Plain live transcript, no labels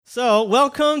So,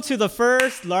 welcome to the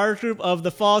first large group of the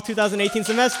fall 2018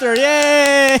 semester.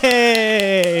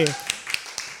 Yay!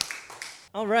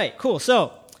 All right, cool.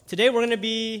 So, today we're going to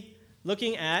be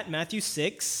looking at Matthew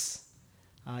 6.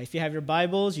 If you have your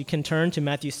Bibles, you can turn to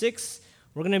Matthew 6.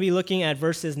 We're going to be looking at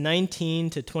verses 19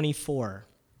 to 24.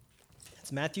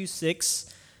 That's Matthew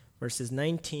 6, verses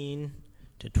 19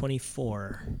 to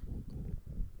 24.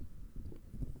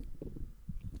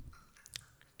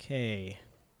 Okay.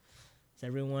 Is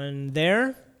everyone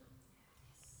there?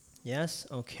 Yes?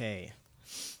 Okay.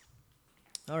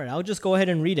 All right, I'll just go ahead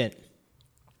and read it.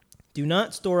 Do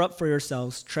not store up for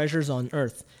yourselves treasures on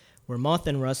earth, where moth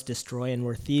and rust destroy and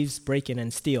where thieves break in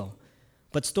and steal.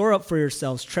 But store up for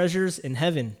yourselves treasures in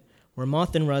heaven, where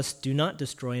moth and rust do not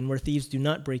destroy and where thieves do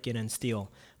not break in and steal.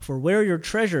 For where your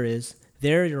treasure is,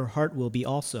 there your heart will be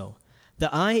also.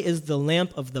 The eye is the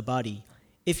lamp of the body.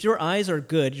 If your eyes are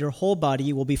good, your whole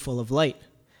body will be full of light.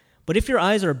 But if your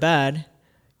eyes are bad,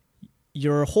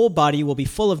 your whole body will be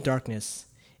full of darkness.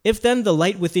 If then the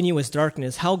light within you is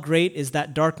darkness, how great is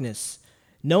that darkness?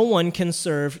 No one can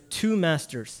serve two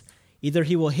masters. Either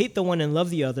he will hate the one and love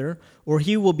the other, or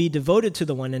he will be devoted to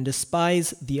the one and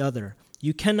despise the other.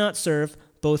 You cannot serve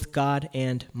both God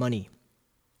and money.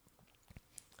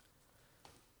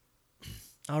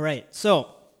 All right, so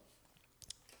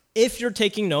if you're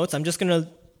taking notes, I'm just going to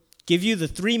give you the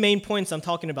three main points I'm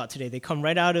talking about today. They come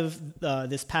right out of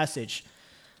this passage.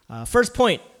 First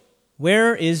point,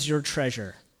 where is your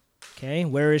treasure? Okay,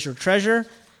 where is your treasure?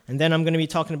 And then I'm going to be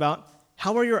talking about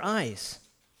how are your eyes?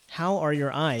 How are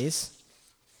your eyes?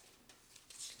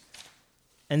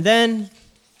 And then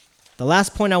the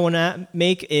last point I want to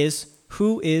make is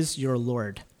who is your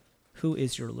Lord? Who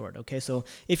is your Lord? Okay, so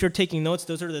if you're taking notes,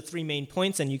 those are the three main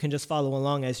points, and you can just follow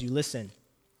along as you listen.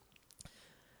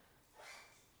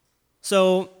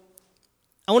 So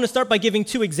I want to start by giving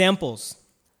two examples.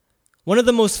 One of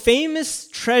the most famous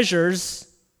treasures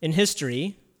in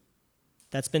history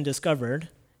that's been discovered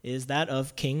is that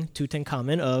of King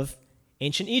Tutankhamun of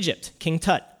ancient Egypt, King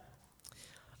Tut.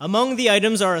 Among the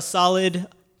items are a solid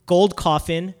gold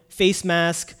coffin, face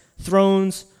mask,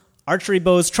 thrones, archery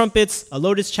bows, trumpets, a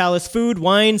lotus chalice, food,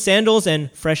 wine, sandals,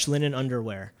 and fresh linen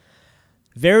underwear.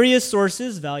 Various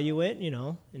sources value it,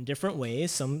 in different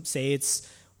ways. Some say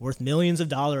it's worth millions of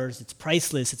dollars, it's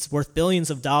priceless, it's worth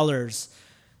billions of dollars.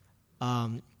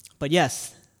 But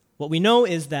yes, what we know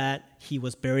is that he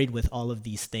was buried with all of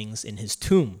these things in his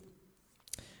tomb.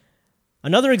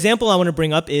 Another example I want to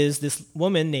bring up is this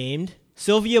woman named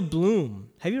Sylvia Bloom.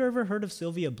 Have you ever heard of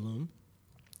Sylvia Bloom?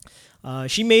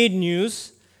 She made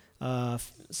news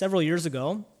several years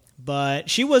ago,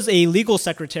 but she was a legal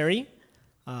secretary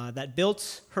that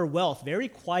built her wealth very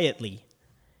quietly.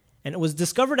 And it was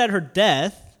discovered at her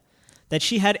death that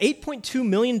she had $8.2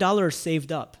 million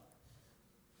saved up,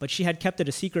 but she had kept it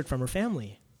a secret from her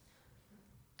family.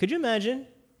 Could you imagine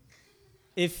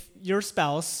if your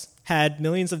spouse had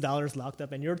millions of dollars locked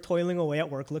up and you're toiling away at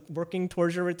work, working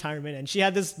towards your retirement, and she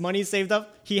had this money saved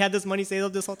up, he had this money saved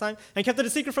up this whole time, and kept it a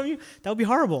secret from you? That would be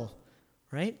horrible,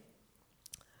 right?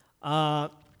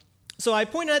 So I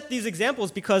point out these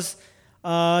examples because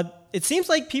it seems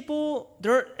like people,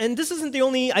 and this isn't the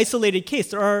only isolated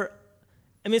case.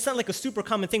 It's not like a super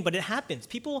common thing, but it happens.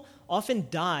 People often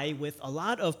die with a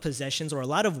lot of possessions or a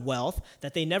lot of wealth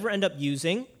that they never end up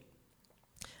using.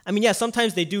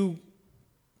 Sometimes they do,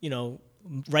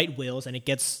 write wills and it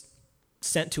gets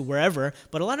sent to wherever,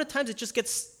 but a lot of times it just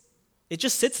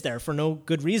sits there for no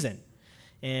good reason.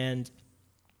 And,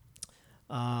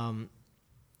 but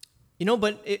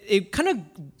it kind of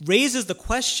raises the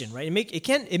question, right?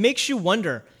 It makes you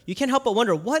wonder. You can't help but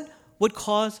wonder, what would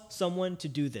cause someone to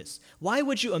do this? Why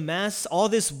would you amass all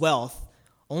this wealth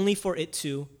only for it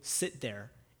to sit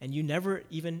there and you never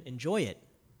even enjoy it,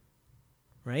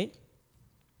 right?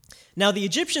 Now, the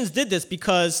Egyptians did this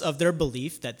because of their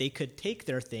belief that they could take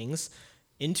their things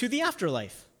into the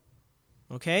afterlife,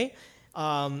 okay?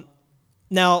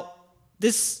 Now,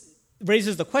 this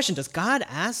raises the question, does God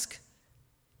ask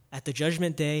at the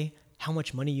judgment day how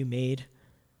much money you made?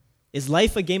 Is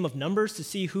life a game of numbers to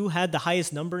see who had the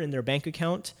highest number in their bank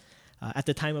account at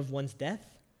the time of one's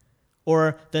death?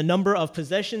 Or the number of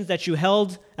possessions that you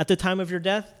held at the time of your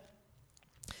death?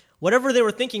 Whatever they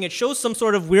were thinking, it shows some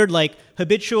sort of weird,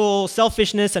 habitual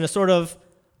selfishness and a sort of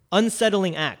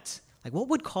unsettling act. What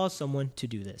would cause someone to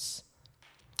do this?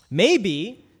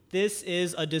 Maybe this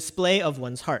is a display of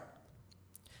one's heart.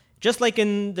 Just like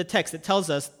in the text, it tells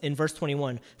us in verse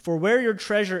 21, "For where your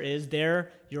treasure is,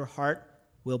 there your heart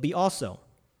will be also."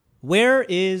 Where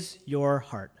is your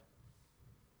heart?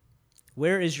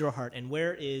 Where is your heart and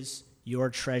where is your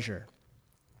treasure?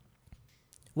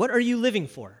 What are you living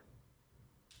for?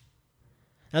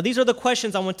 Now, these are the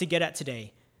questions I want to get at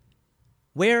today.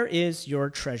 Where is your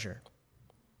treasure?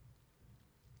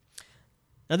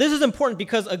 Now, this is important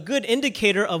because a good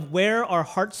indicator of where our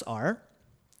hearts are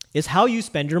is how you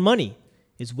spend your money,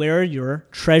 is where your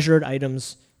treasured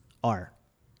items are.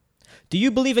 Do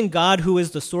you believe in God who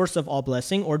is the source of all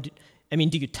blessing? Or do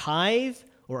you tithe,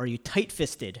 or are you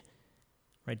tight-fisted?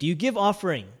 Right? Do you give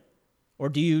offering, or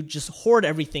do you just hoard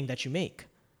everything that you make?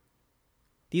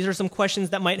 These are some questions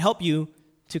that might help you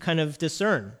to kind of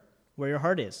discern where your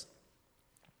heart is.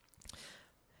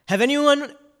 Has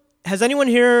anyone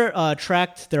here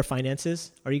tracked their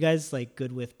finances? Are you guys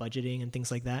good with budgeting and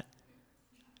things like that?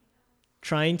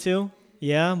 Trying to?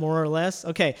 Yeah, more or less?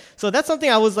 Okay, so that's something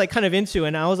I was kind of into,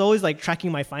 and I was always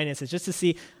tracking my finances just to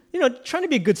see, trying to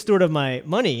be a good steward of my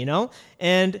money,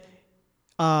 And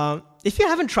if you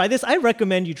haven't tried this, I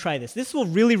recommend you try this. This will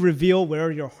really reveal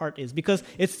where your heart is, because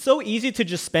it's so easy to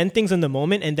just spend things in the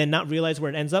moment and then not realize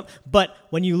where it ends up. But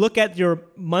when you look at your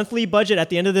monthly budget at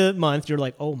the end of the month, you're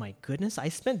like, oh my goodness, I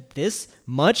spent this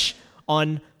much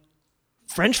on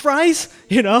French fries,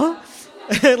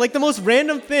 like the most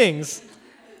random things.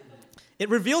 It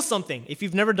reveals something if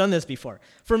you've never done this before.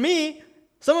 For me,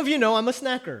 some of you know I'm a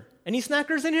snacker. Any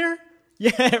snackers in here?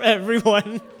 Yeah,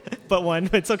 everyone but one.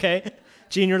 It's okay.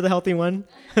 Gene, you're the healthy one.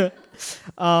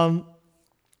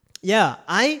 Yeah,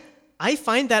 I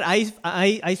find that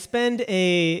I spend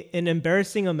an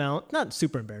embarrassing amount, not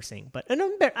super embarrassing, but I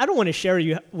don't want to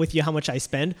share with you how much I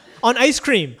spend on ice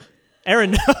cream.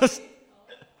 Aaron knows.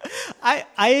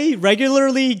 I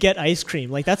regularly get ice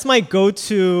cream. That's my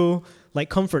go-to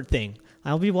comfort thing.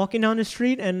 I'll be walking down the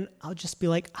street and I'll just be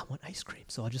like, I want ice cream.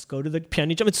 So I'll just go to the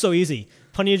Panijam. It's so easy.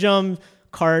 Panijam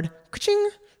card,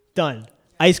 ka-ching, done.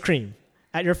 Ice cream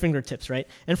at your fingertips, right?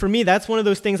 And for me, that's one of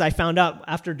those things I found out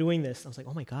after doing this. I was like,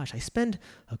 oh my gosh, I spend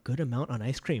a good amount on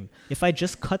ice cream. If I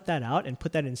just cut that out and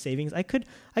put that in savings, I could,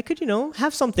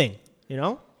 have something,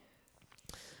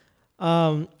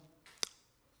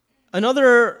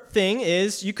 Another thing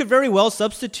is you could very well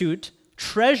substitute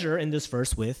treasure in this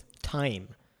verse with time.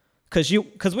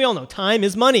 Because we all know time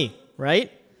is money,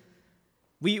 right?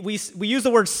 We use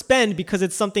the word spend because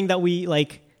it's something that we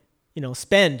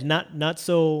spend, not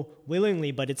so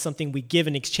willingly, but it's something we give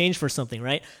in exchange for something,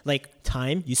 right? Like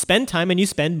time, you spend time and you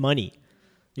spend money.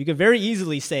 You could very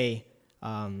easily say,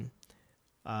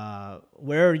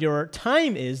 where your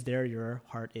time is, there your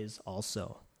heart is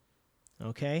also.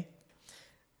 Okay?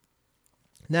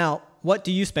 Now, what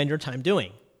do you spend your time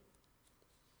doing?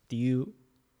 Do you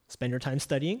spend your time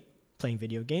studying, playing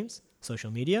video games, social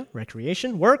media,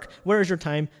 recreation, work? Where is your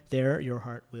time? There your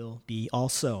heart will be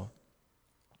also.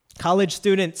 College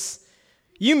students,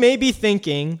 you may be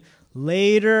thinking,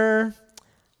 later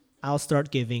I'll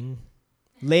start giving.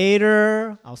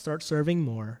 Later I'll start serving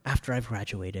more after I've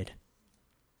graduated.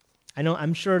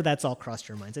 I'm sure that's all crossed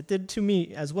your minds. It did to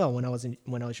me as well when I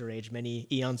was your age many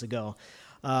eons ago.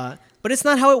 But it's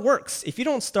not how it works. If you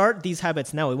don't start these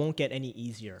habits now, it won't get any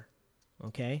easier.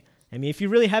 Okay? If you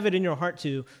really have it in your heart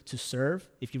to serve,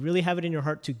 if you really have it in your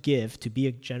heart to give, to be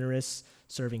a generous,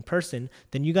 serving person,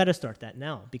 then you got to start that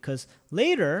now. Because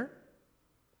later,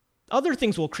 other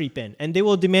things will creep in, and they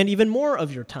will demand even more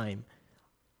of your time.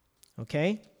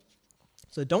 Okay?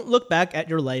 So don't look back at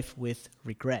your life with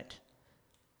regret.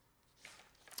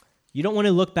 You don't want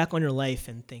to look back on your life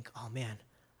and think, oh man,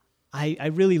 I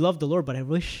really love the Lord, but I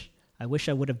wish I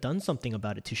would have done something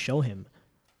about it to show him,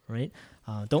 right?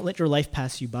 Don't let your life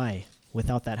pass you by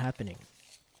without that happening.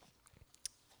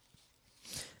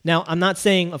 Now, I'm not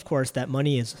saying, of course, that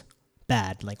money is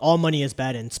bad. All money is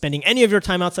bad, and spending any of your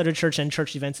time outside of church and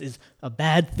church events is a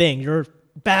bad thing. You're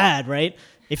bad, right?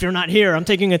 If you're not here, I'm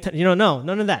taking no,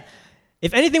 none of that.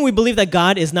 If anything, we believe that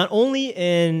God is not only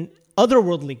an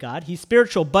otherworldly God, he's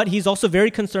spiritual, but he's also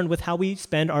very concerned with how we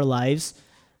spend our lives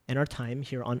and our time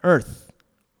here on earth,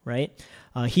 right?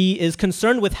 He is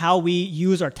concerned with how we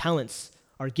use our talents,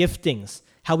 our giftings,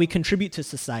 how we contribute to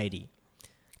society.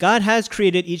 God has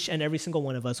created each and every single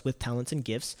one of us with talents and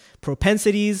gifts,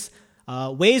 propensities,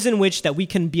 ways in which that we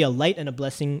can be a light and a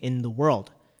blessing in the world.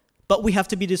 But we have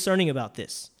to be discerning about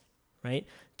this, right?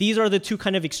 These are the two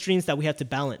kind of extremes that we have to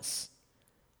balance.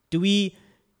 Do we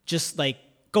just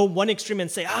go one extreme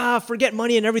and say, forget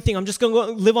money and everything, I'm just going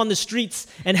to go live on the streets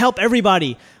and help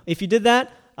everybody? If you did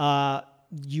that,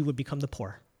 you would become the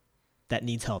poor that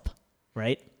needs help,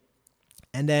 right?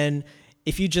 And then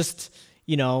if you just,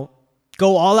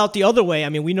 go all out the other way,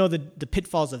 we know the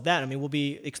pitfalls of that. We'll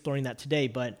be exploring that today,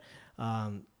 but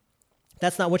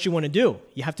that's not what you want to do.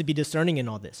 You have to be discerning in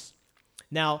all this.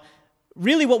 Now,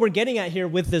 really what we're getting at here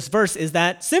with this verse is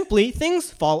that simply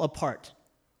things fall apart,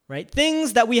 right?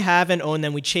 Things that we have and own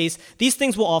and we chase, these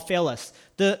things will all fail us.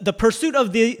 The pursuit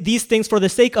of these things for the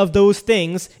sake of those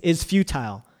things is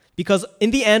futile, because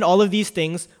in the end, all of these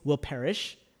things will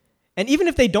perish. And even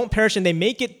if they don't perish and they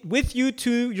make it with you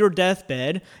to your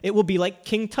deathbed, it will be like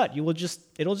King Tut. It'll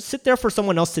just sit there for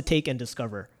someone else to take and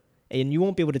discover, and you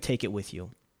won't be able to take it with you.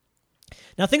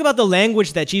 Now think about the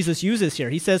language that Jesus uses here.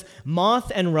 He says,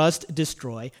 moth and rust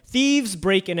destroy, thieves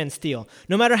break in and steal.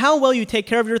 No matter how well you take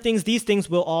care of your things, these things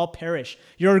will all perish.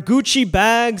 Your Gucci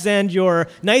bags and your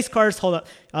nice cars, hold up.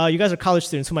 You guys are college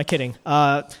students, who am I kidding?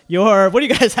 What do you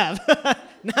guys have?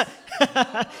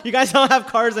 You guys don't have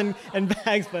cars and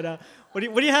bags, but what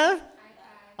do you have?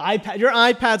 iPad. Your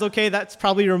iPad's okay. That's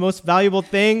probably your most valuable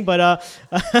thing, but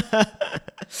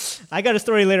I got a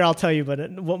story later I'll tell you,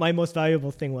 but what my most valuable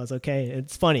thing was, okay?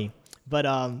 It's funny. But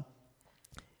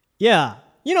yeah,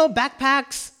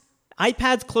 backpacks,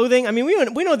 iPads, clothing. I mean,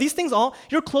 we know these things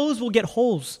your clothes will get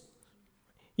holes.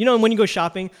 And when you go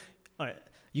shopping, all right,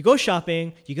 you go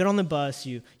shopping, you get on the bus,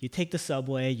 you take the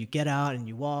subway, you get out and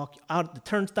you walk out the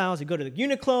turnstiles, you go to the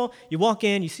Uniqlo, you walk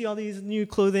in, you see all these new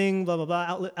clothing, blah, blah,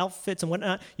 blah, outfits and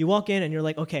whatnot. You walk in and you're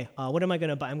like, okay, what am I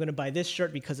going to buy? I'm going to buy this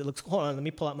shirt because it looks, hold on, let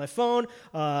me pull out my phone.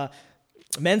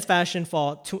 Men's Fashion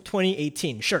Fall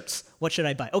 2018 shirts. What should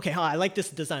I buy? Okay, I like this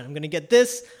design. I'm going to get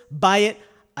this, buy it.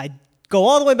 I go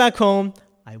all the way back home.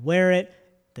 I wear it.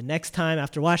 The next time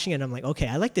after washing it, I'm like, okay,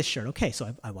 I like this shirt. Okay,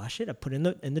 so I wash it, I put it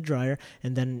in the dryer,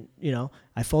 and then,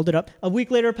 I fold it up. A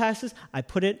week later passes, I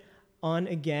put it on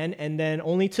again, and then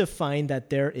only to find that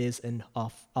there is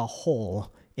a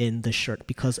hole in the shirt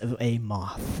because of a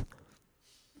moth.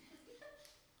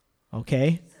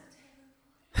 Okay?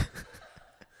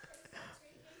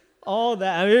 All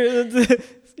that,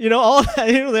 all that,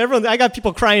 everyone, I got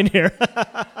people crying here.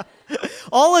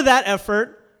 All of that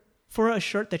effort for a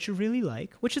shirt that you really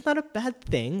like, which is not a bad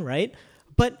thing, right?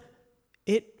 But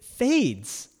it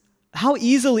fades. How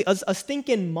easily a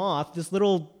stinking moth, this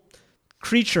little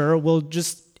creature, will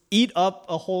just eat up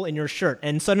a hole in your shirt,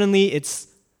 and suddenly it's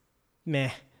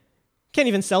meh. Can't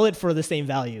even sell it for the same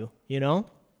value,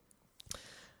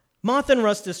 Moth and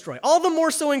rust destroy. All the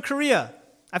more so in Korea.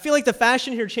 I feel like the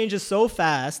fashion here changes so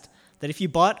fast that if you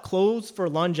bought clothes for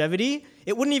longevity,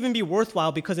 it wouldn't even be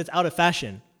worthwhile because it's out of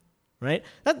fashion, right?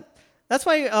 That's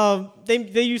why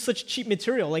they use such cheap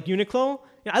material like Uniqlo.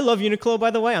 I love Uniqlo, by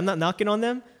the way. I'm not knocking on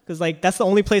them because that's the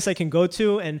only place I can go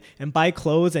to and buy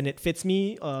clothes and it fits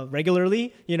me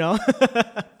regularly,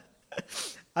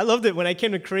 I loved it when I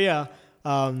came to Korea.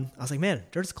 I was like, man,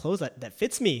 there's clothes that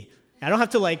fits me. I don't have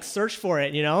to search for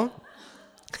it,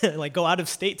 like go out of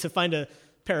state to find a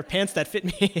pair of pants that fit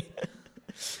me.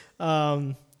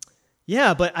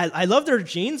 Yeah, but I love their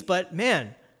jeans, but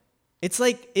man, it's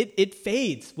like it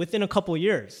fades within a couple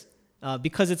years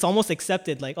because it's almost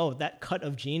accepted like, oh, that cut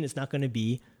of jean is not going to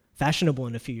be fashionable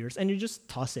in a few years, and you just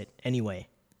toss it anyway.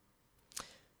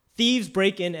 Thieves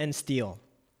break in and steal.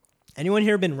 Anyone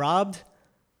here been robbed?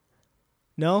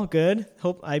 No? Good.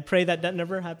 I pray that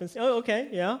never happens. Oh, okay,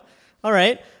 yeah. All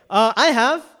right. I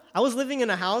have. I was living in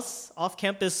a house off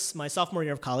campus my sophomore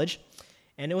year of college,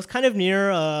 and it was kind of near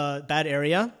a bad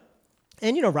area,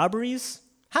 and robberies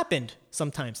happened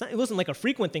sometimes. It wasn't like a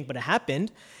frequent thing, but it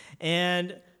happened.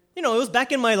 And, it was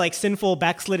back in my sinful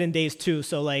backslidden days too.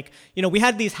 So we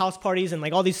had these house parties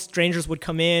and all these strangers would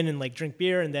come in and drink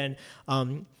beer. And then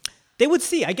they would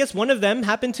see, I guess one of them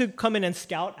happened to come in and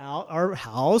scout out our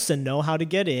house and know how to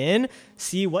get in,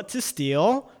 see what to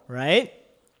steal, right?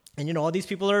 And, all these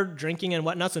people are drinking and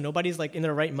whatnot, so nobody's in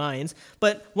their right minds.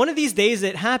 But one of these days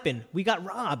it happened. We got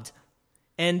robbed.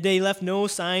 And they left no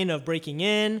sign of breaking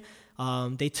in.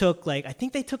 They took I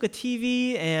think they took a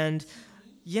TV and,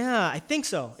 yeah, I think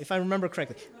so, if I remember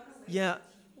correctly. Yeah,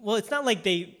 well, it's not like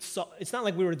it's not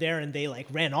like we were there and they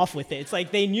ran off with it. It's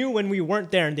like they knew when we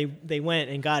weren't there and they went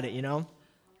and got it,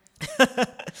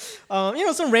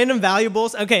 some random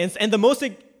valuables. Okay, and the most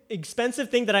expensive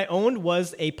thing that I owned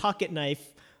was a pocket knife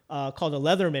called a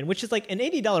Leatherman, which is an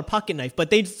 $80 pocket knife, but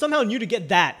they somehow knew to get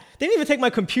that. They didn't even take my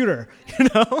computer,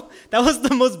 That was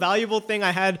the most valuable thing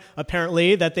I had,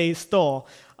 apparently, that they stole.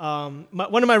 One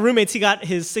of my roommates, he got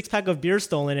his 6-pack of beer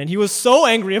stolen, and he was so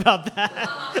angry about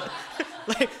that.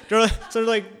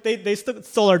 They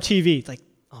stole our TV. It's like,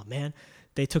 oh man,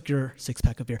 they took your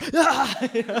 6-pack of beer.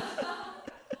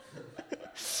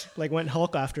 Went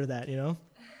Hulk after that,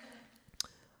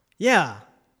 Yeah,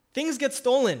 things get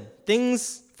stolen.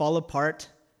 Things fall apart.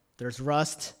 There's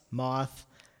rust, moth.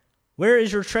 Where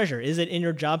is your treasure? Is it in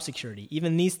your job security?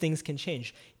 Even these things can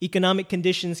change. Economic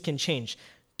conditions can change.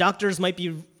 Doctors might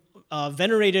be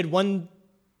venerated one,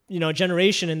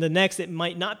 generation, and the next it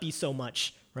might not be so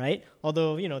much, right?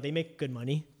 Although, they make good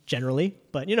money. generally,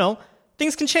 but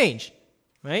things can change,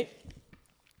 right?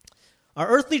 Our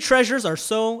earthly treasures are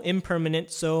so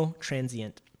impermanent, so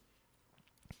transient.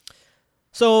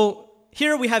 So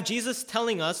here we have Jesus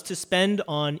telling us to spend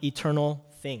on eternal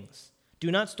things. Do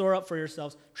not store up for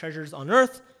yourselves treasures on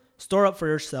earth, store up for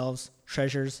yourselves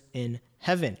treasures in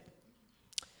heaven.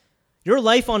 Your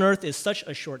life on earth is such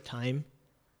a short time.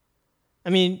 I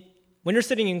mean, when you're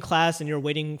sitting in class and you're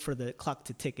waiting for the clock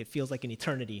to tick, it feels like an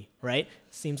eternity, right?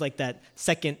 Seems like that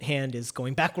second hand is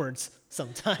going backwards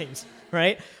sometimes,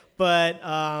 right? But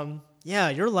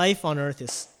your life on earth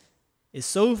is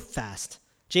so fast.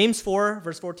 James 4,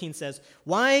 verse 14 says,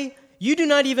 "Why? You do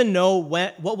not even know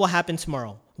what will happen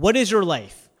tomorrow. What is your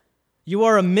life? You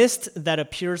are a mist that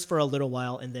appears for a little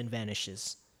while and then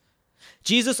vanishes."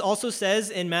 Jesus also says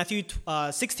in Matthew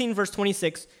 16, verse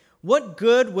 26, "What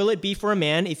good will it be for a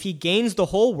man if he gains the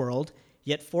whole world,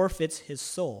 yet forfeits his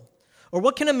soul? Or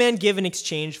what can a man give in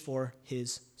exchange for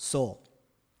his soul?"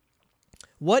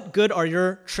 What good are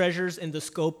your treasures in the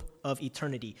scope of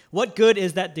eternity? What good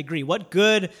is that degree? What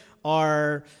good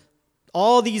are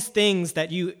all these things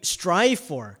that you strive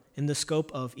for in the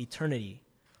scope of eternity?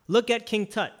 Look at King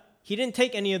Tut. He didn't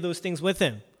take any of those things with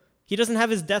him. He doesn't have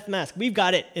his death mask. We've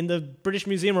got it in the British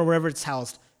Museum or wherever it's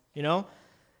housed,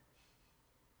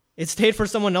 It stayed for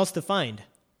someone else to find.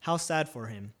 How sad for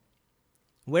him.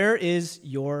 Where is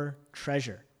your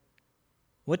treasure?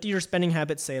 What do your spending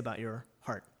habits say about your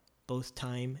heart, both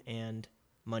time and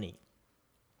money?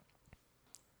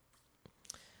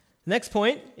 Next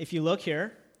point, if you look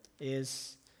here,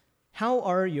 is how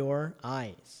are your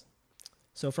eyes?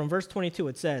 So from verse 22,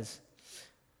 it says,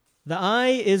 "The eye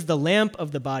is the lamp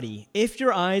of the body. If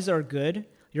your eyes are good,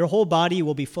 your whole body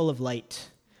will be full of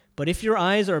light. But if your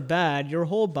eyes are bad, your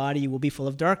whole body will be full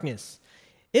of darkness.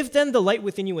 If then the light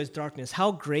within you is darkness,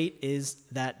 how great is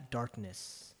that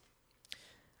darkness?"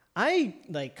 I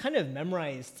kind of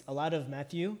memorized a lot of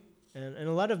Matthew and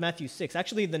a lot of Matthew 6.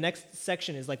 Actually, the next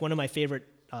section is one of my favorite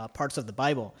parts of the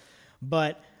Bible.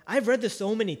 But I've read this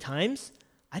so many times,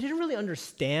 I didn't really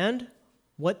understand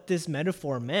what this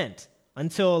metaphor meant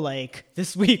until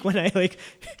this week when I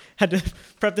had to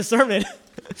prep the sermon.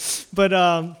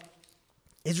 But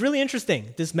it's really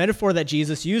interesting, this metaphor that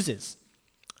Jesus uses.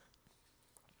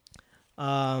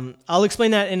 I'll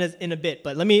explain that in a bit,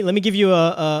 but let me give you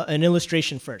an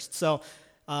illustration first. So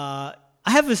I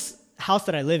have this house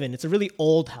that I live in. It's a really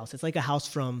old house. It's like a house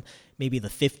from maybe the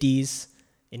 50s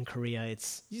in Korea.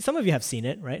 Some of you have seen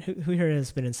it, right? Who here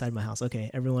has been inside my house?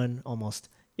 Okay, everyone almost.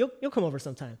 You'll come over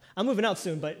sometime. I'm moving out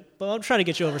soon, but I'll try to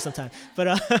get you over sometime.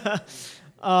 But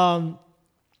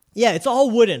it's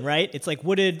all wooden, right? It's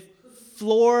wooded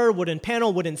floor, wooden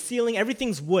panel, wooden ceiling.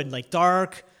 Everything's wood,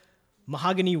 dark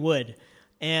mahogany wood.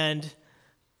 And,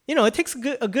 it takes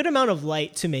a good amount of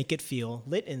light to make it feel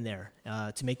lit in there,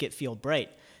 to make it feel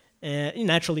bright.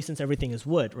 Naturally, since everything is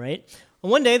wood, right?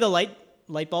 And one day, the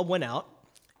light bulb went out.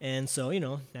 And so,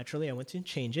 naturally, I went to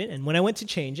change it. And when I went to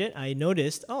change it, I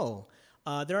noticed,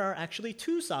 there are actually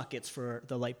 2 sockets for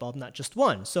the light bulb, not just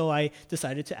one. So I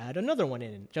decided to add another one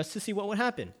in just to see what would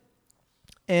happen.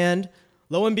 And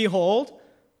lo and behold,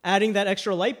 adding that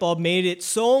extra light bulb made it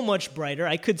so much brighter.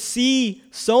 I could see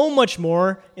so much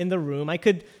more in the room. I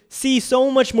could see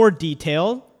so much more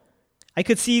detail. I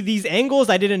could see these angles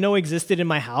I didn't know existed in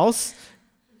my house,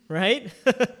 right?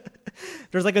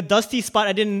 There's a dusty spot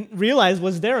I didn't realize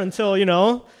was there until,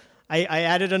 I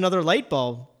added another light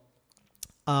bulb.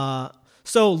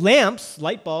 So lamps,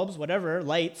 light bulbs, whatever,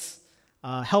 lights,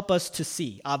 help us to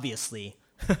see, obviously.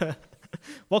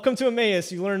 Welcome to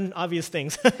Emmaus. You learn obvious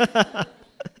things.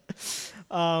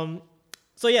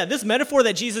 This metaphor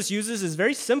that Jesus uses is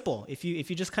very simple if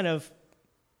you just kind of,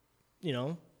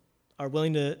 are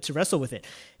willing to wrestle with it.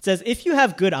 It says, if you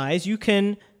have good eyes, you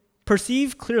can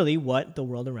perceive clearly what the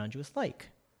world around you is like.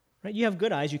 Right? You have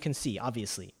good eyes, you can see,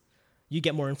 obviously. You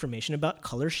get more information about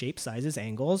color, shape, sizes,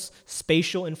 angles,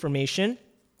 spatial information.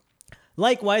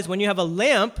 Likewise, when you have a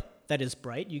lamp that is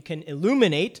bright, you can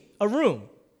illuminate a room.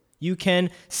 You can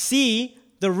see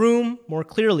the room more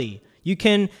clearly. You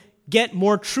can get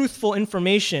more truthful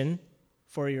information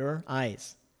for your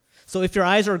eyes. So if your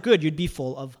eyes are good, you'd be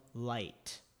full of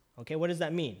light. Okay, what does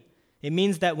that mean? It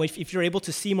means that if you're able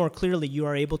to see more clearly, you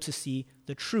are able to see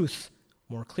the truth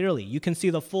more clearly. You can see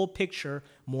the full picture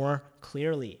more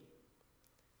clearly.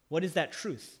 What is that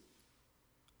truth?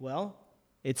 Well,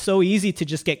 it's so easy to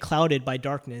just get clouded by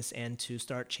darkness and to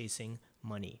start chasing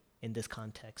money in this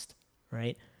context,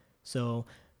 right? So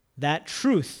that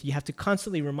truth, you have to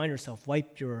constantly remind yourself,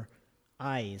 wipe your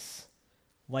eyes,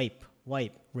 wipe.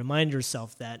 Remind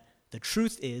yourself that the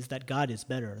truth is that God is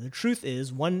better. The truth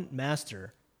is one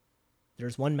master.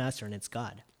 There's one master, and it's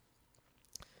God.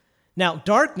 Now,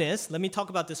 darkness, let me talk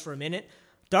about this for a minute.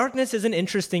 Darkness is an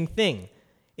interesting thing.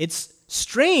 It's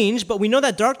strange, but we know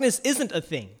that darkness isn't a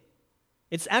thing.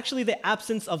 It's actually the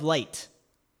absence of light.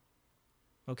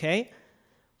 Okay?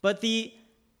 But the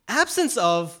absence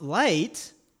of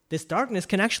light, this darkness,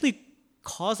 can actually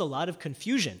cause a lot of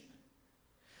confusion.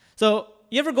 So,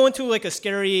 you ever go into like a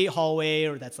scary hallway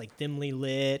or that's like dimly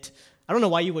lit? I don't know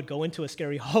why you would go into a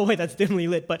scary hallway that's dimly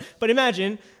lit, but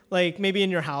imagine like maybe in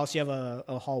your house you have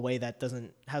a hallway that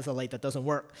has a light that doesn't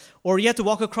work. Or you have to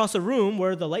walk across a room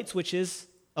where the light switch is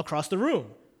across the room,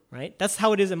 right? That's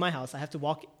how it is in my house. I have to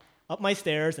walk up my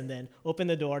stairs and then open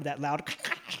the door, that loud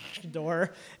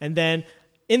door, and then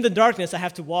in the darkness I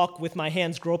have to walk with my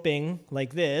hands groping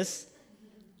like this,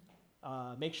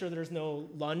 make sure there's no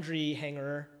laundry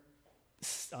hanger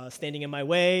standing in my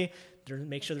way,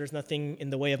 make sure there's nothing in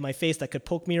the way of my face that could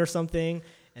poke me or something,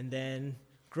 and then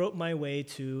grope my way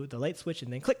to the light switch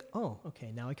and then click. Oh,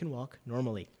 okay, now I can walk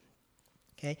normally.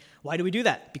 Okay, why do we do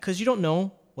that? Because you don't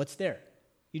know what's there.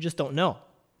 You just don't know.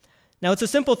 Now, it's a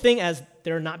simple thing as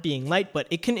there not being light, but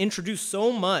it can introduce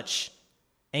so much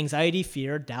anxiety,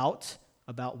 fear, doubt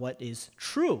about what is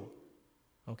true.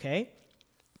 Okay?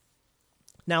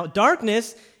 Now,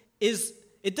 darkness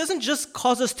it doesn't just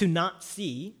cause us to not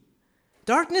see.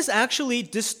 Darkness actually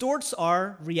distorts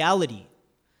our reality.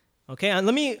 Okay, and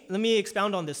let me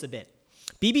expound on this a bit.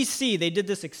 BBC, they did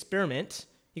this experiment.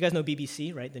 You guys know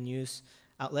BBC, right? The news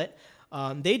outlet.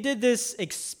 They did this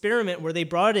experiment where they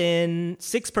brought in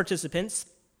 6 participants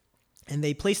and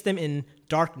they placed them in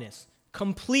darkness,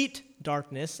 complete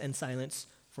darkness and silence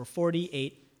for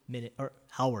 48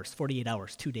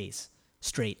 hours, 2 days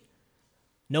straight.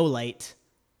 No light,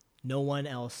 no one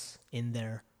else in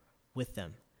there with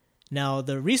them. Now,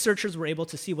 the researchers were able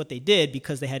to see what they did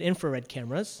because they had infrared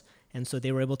cameras, and so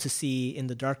they were able to see in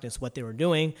the darkness what they were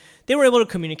doing. They were able to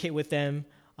communicate with them,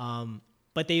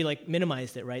 but they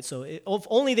minimized it, right? So if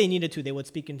only they needed to, they would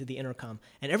speak into the intercom.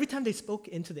 And every time they spoke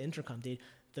into the intercom,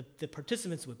 the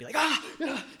participants would be like,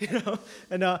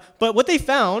 but what they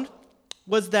found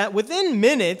was that within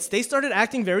minutes, they started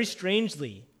acting very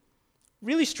strangely,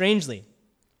 really strangely.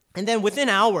 And then within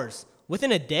hours,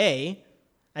 within a day,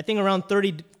 I think around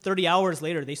 30 hours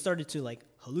later, they started to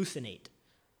hallucinate.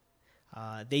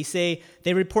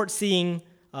 They report seeing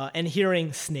and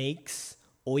hearing snakes,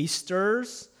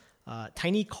 oysters,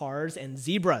 tiny cars, and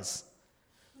zebras.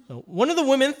 So one of the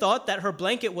women thought that her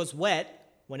blanket was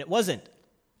wet when it wasn't.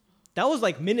 That was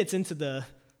minutes into the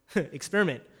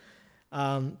experiment.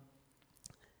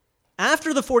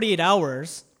 After the 48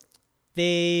 hours,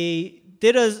 they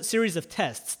did a series of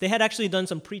tests. They had actually done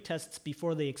some pre-tests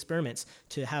before the experiments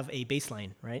to have a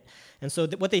baseline, right? And so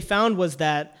what they found was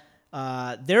that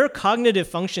their cognitive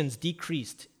functions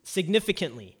decreased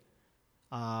significantly.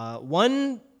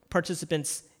 One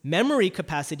participant's memory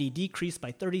capacity decreased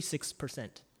by 36%.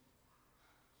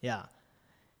 Yeah.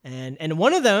 And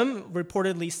one of them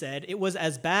reportedly said it was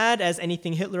as bad as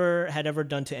anything Hitler had ever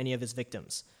done to any of his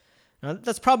victims. Now,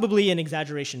 that's probably an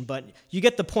exaggeration, but you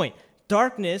get the point.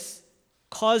 Darkness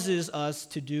causes us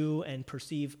to do and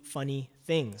perceive funny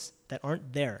things that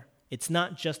aren't there. It's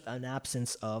not just an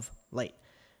absence of light.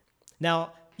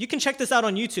 Now, you can check this out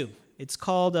on YouTube. It's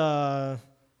called, I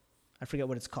forget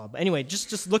what it's called. But anyway,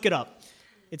 just look it up.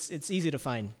 It's easy to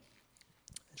find.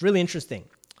 It's really interesting.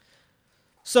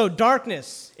 So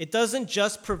darkness, it doesn't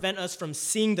just prevent us from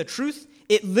seeing the truth.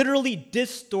 It literally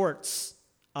distorts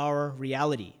our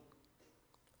reality.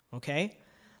 Okay?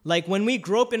 Like when we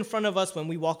grope in front of us when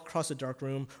we walk across a dark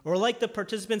room, or like the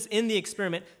participants in the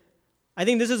experiment, I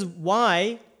think this is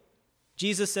why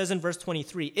Jesus says in verse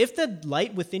 23, if the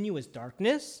light within you is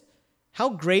darkness, how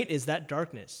great is that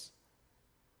darkness?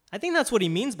 I think that's what he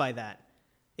means by that.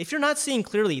 If you're not seeing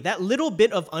clearly, that little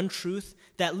bit of untruth,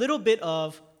 that little bit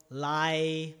of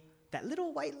lie, that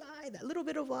little white lie, that little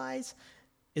bit of lies,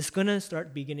 is going to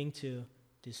start beginning to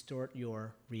distort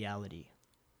your reality.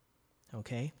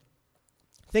 Okay?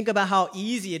 Think about how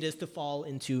easy it is to fall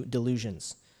into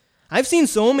delusions. I've seen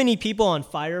so many people on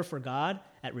fire for God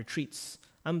at retreats.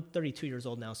 I'm 32 years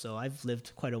old now, so I've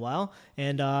lived quite a while.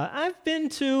 And I've been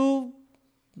to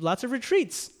lots of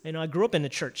retreats. I grew up in the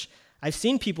church. I've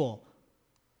seen people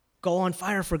go on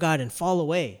fire for God and fall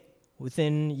away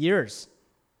within years.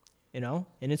 And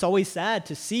it's always sad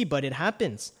to see, but it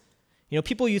happens.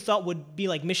 People you thought would be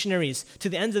like missionaries to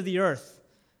the ends of the earth,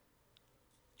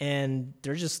 and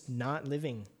they're just not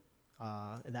living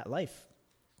that life.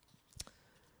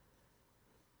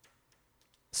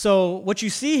 So what you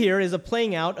see here is a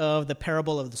playing out of the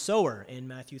parable of the sower in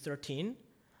Matthew 13.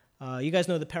 You guys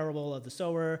know the parable of the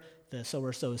sower. the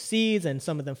sower sows seeds, and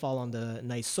some of them fall on the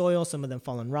nice soil, some of them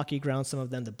fall on rocky ground, some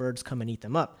of them the birds come and eat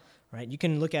them up. Right? You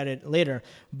can look at it later.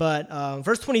 But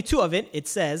verse 22 of it, it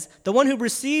says, "The one who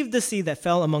received the seed that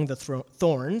fell among the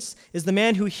thorns is the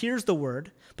man who hears the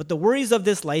word, but the worries of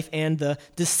this life and the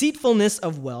deceitfulness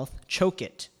of wealth choke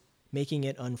it, making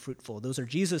it unfruitful." Those are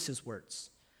Jesus' words.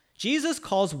 Jesus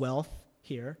calls wealth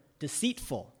here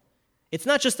deceitful. It's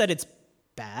not just that it's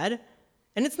bad,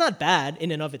 and it's not bad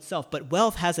in and of itself, but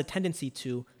wealth has a tendency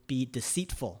to be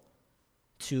deceitful,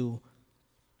 to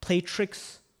play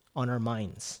tricks on our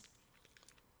minds.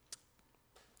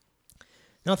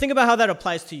 Now think about how that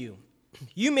applies to you.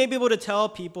 You may be able to tell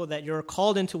people that you're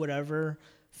called into whatever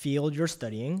field you're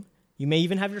studying. You may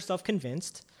even have yourself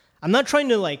convinced. I'm not trying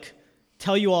to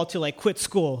tell you all to quit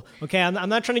school, okay? I'm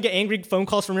not trying to get angry phone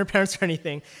calls from your parents or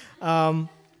anything.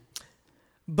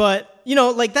 But,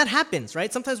 that happens,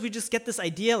 right? Sometimes we just get this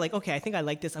idea okay, I think I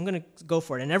like this. I'm going to go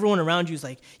for it. And everyone around you is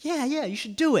like, yeah, you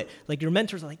should do it. Your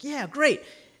mentors are like, yeah, great.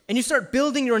 And you start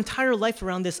building your entire life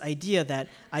around this idea that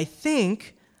I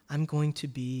think I'm going to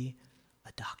be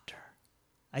a doctor.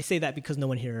 I say that because no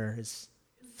one here is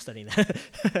studying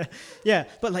that. Yeah,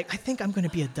 but I think I'm going to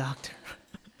be a doctor.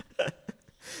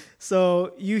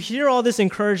 So you hear all this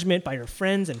encouragement by your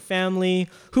friends and family,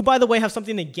 who, by the way, have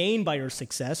something to gain by your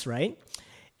success, right?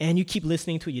 And you keep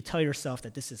listening to it. You tell yourself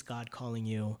that this is God calling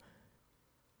you.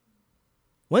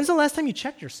 When's the last time you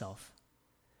checked yourself?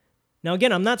 Now,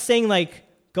 again, I'm not saying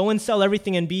go and sell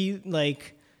everything and be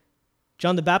like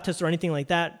John the Baptist or anything like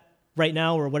that right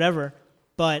now or whatever,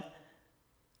 but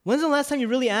when's the last time you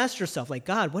really asked yourself,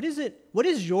 God, what is it? What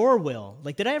is your will?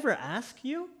 Did I ever ask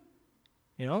you?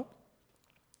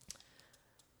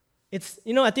 It's,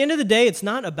 at the end of the day, it's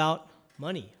not about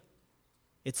money.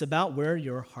 It's about where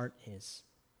your heart is.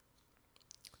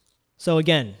 So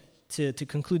again, to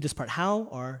conclude this part, how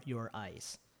are your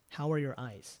eyes? How are your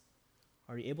eyes?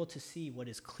 Are you able to see what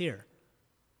is clear?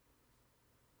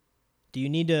 Do you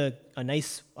need a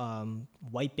nice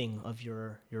wiping of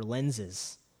your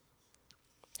lenses?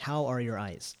 How are your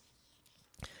eyes?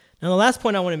 Now, the last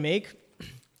point I want to make,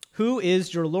 who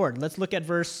is your Lord? Let's look at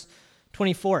verse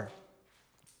 24.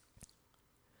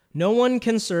 "No one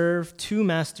can serve two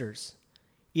masters.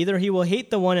 Either he will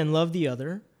hate the one and love the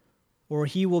other, or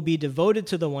he will be devoted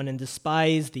to the one and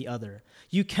despise the other.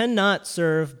 You cannot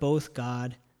serve both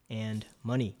God and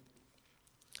money."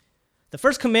 The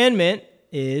first commandment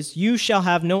is, "You shall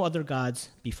have no other gods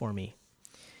before me."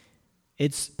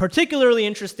 It's particularly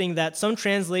interesting that some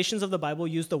translations of the Bible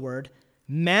use the word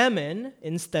mammon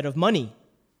instead of money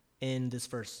in this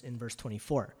verse, in verse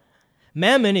 24.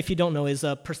 Mammon, if you don't know, is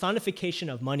a personification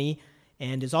of money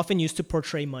and is often used to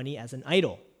portray money as an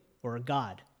idol or a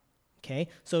god. Okay?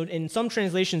 So in some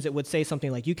translations, it would say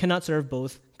something like, "You cannot serve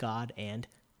both God and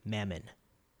mammon."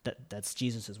 That's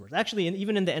Jesus' words. Actually,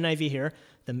 even in the NIV here,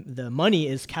 the money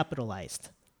is capitalized,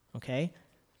 okay?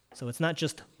 So it's not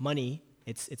just money.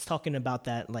 It's talking about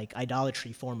that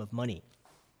idolatry form of money.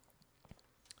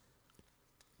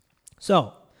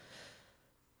 So,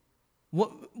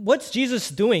 what's Jesus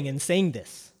doing in saying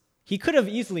this? He could have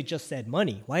easily just said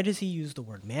money. Why does he use the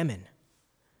word mammon?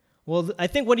 Well, I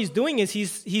think what he's doing is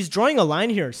he's drawing a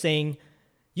line here saying,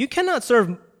 you cannot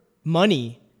serve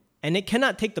money and it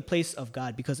cannot take the place of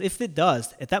God, because if it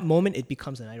does, at that moment it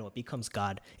becomes an idol, it becomes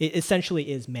God. It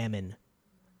essentially is mammon.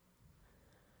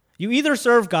 You either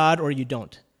serve God or you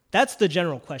don't. That's the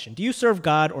general question. Do you serve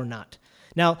God or not?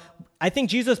 Now, I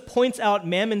think Jesus points out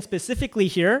mammon specifically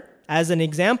here as an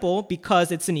example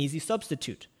because it's an easy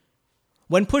substitute.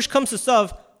 When push comes to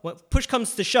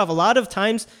shove, a lot of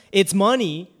times it's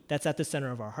money that's at the center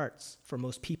of our hearts for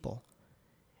most people.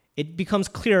 It becomes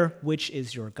clear which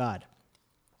is your God.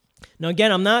 Now,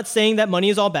 again, I'm not saying that money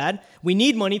is all bad. We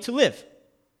need money to live,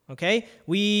 okay?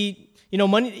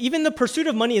 Money, even the pursuit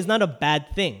of money is not a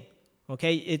bad thing,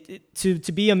 okay?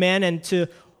 To be a man and to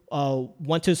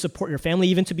want to support your family,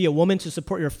 even to be a woman to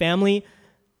support your family,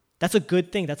 that's a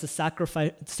good thing. That's a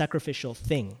sacrificial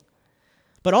thing.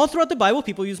 But all throughout the Bible,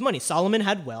 people use money. Solomon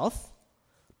had wealth.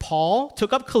 Paul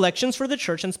took up collections for the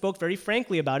church and spoke very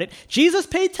frankly about it. Jesus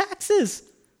paid taxes.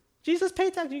 Jesus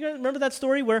paid taxes. You guys remember that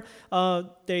story where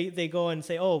they go and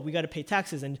say, "Oh, we got to pay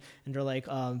taxes," and they're like,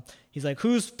 he's like,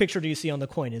 "Whose picture do you see on the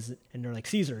coin?" And they're like,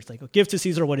 "Caesar." It's like, "Give to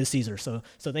Caesar what is Caesar." So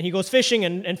then he goes fishing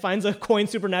and finds a coin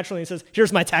supernaturally and says,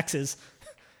 "Here's my taxes."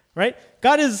 Right?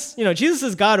 God is, Jesus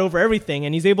is God over everything,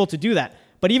 and he's able to do that.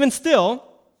 But even still,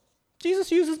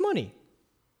 Jesus uses money.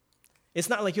 It's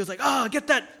not like he was like, "Oh, get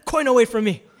that coin away from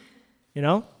me,"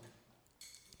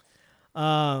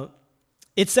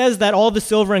 It says that all the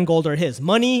silver and gold are his.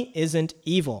 Money isn't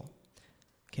evil.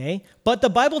 Okay? But the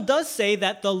Bible does say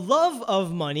that the love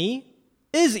of money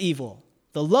is evil.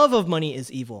 The love of money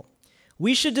is evil.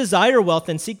 We should desire wealth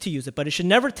and seek to use it, but it should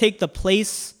never take the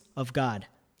place of God.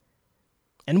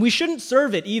 And we shouldn't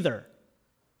serve it either.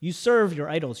 You serve your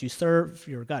idols. You serve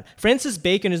your God. Francis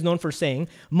Bacon is known for saying,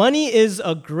 money is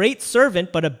a great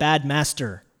servant, but a bad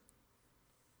master.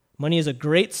 Money is a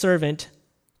great servant,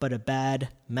 but a bad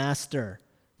master.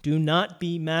 Do not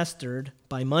be mastered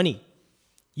by money.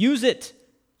 Use it.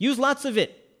 Use lots of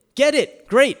it. Get it.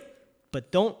 Great.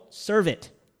 But don't serve it.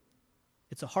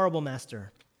 It's a horrible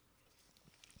master.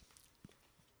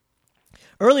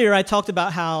 Earlier, I talked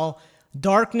about how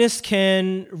darkness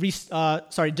can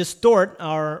distort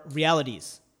our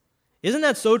realities. Isn't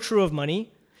that so true of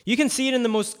money? You can see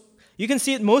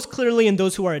it most clearly in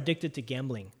those who are addicted to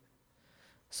gambling.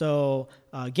 So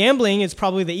gambling is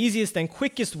probably the easiest and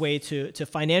quickest way to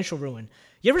financial ruin.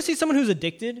 You ever see someone who's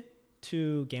addicted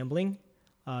to gambling?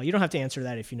 You don't have to answer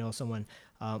that if you know someone.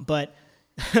 But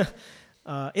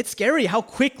it's scary how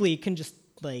quickly it can just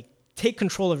take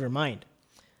control of your mind.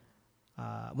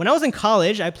 When I was in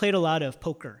college, I played a lot of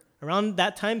poker. Around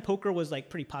that time, poker was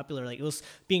pretty popular. It was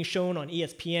being shown on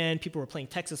ESPN. People were playing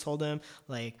Texas Hold'em.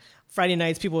 Friday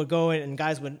nights, people would go and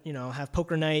guys would have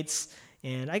poker nights.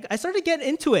 And I started to get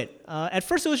into it. At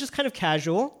first, it was just kind of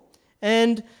casual.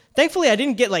 And thankfully, I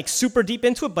didn't get super deep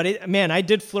into it. But I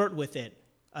did flirt with it.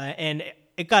 And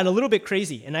it got a little bit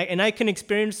crazy. And I can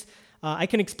explain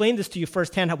this to you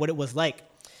firsthand what it was like.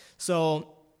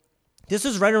 So this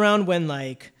is right around when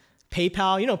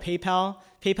PayPal,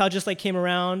 PayPal just came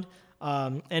around,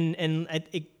 you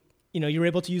were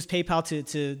able to use PayPal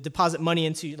to deposit money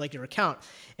into your account.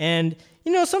 And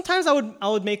sometimes I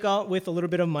would make out with a little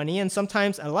bit of money, and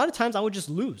a lot of times I would just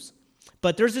lose.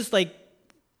 But there's this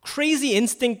crazy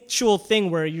instinctual thing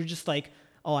where you're just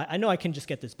oh, I know I can just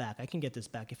get this back. I can get this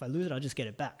back. If I lose it, I'll just get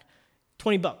it back.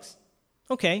 $20.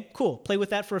 Okay, cool. Play with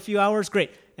that for a few hours.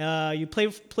 Great. You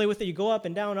play with it. You go up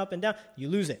and down, you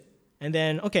lose it. And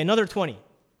then, okay, another 20,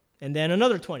 and then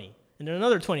another 20, and then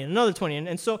another 20, and another 20.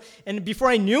 And before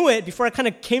I knew it, before I kind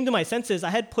of came to my senses, I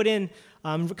had put in,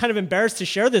 I'm kind of embarrassed to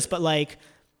share this, but I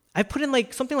put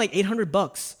in something like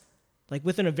 $800,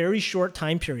 within a very short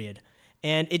time period.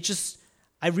 And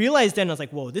I realized then, I was like,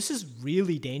 whoa, this is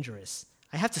really dangerous.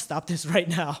 I have to stop this right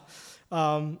now.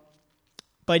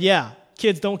 But yeah,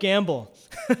 kids, don't gamble.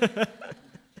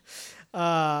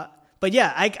 But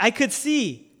yeah, I could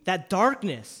see that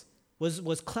darkness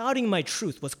was clouding my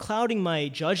truth, was clouding my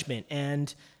judgment,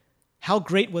 and how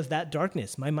great was that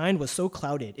darkness? My mind was so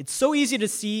clouded. It's so easy to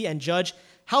see and judge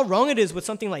how wrong it is with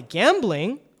something like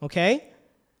gambling, okay?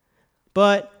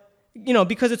 But,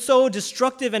 because it's so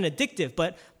destructive and addictive.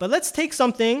 But let's take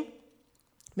something,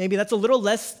 maybe that's a little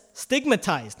less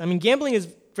stigmatized. I mean, gambling is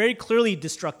very clearly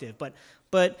destructive, but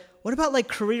what about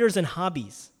careers and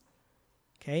hobbies?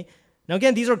 Okay? Now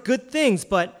again, these are good things,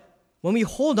 but when we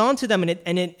hold on to them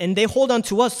and they hold on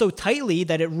to us so tightly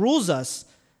that it rules us,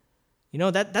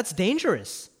 that's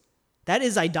dangerous. That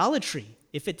is idolatry.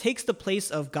 If it takes the place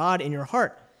of God in your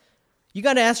heart, you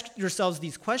got to ask yourselves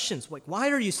these questions. Why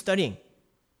are you studying?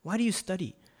 Why do you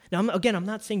study? Now, I'm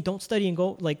not saying don't study and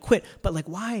go quit, but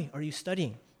why are you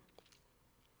studying?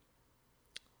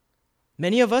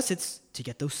 Many of us, it's to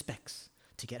get those specs,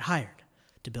 to get hired,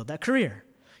 to build that career,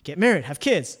 get married, have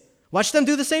kids. Watch them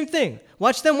do the same thing.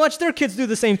 Watch them watch their kids do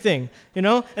the same thing,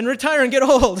 and retire and get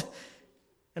old.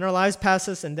 And our lives pass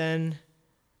us, and then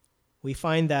we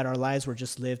find that our lives were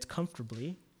just lived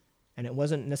comfortably, and it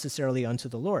wasn't necessarily unto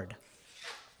the Lord.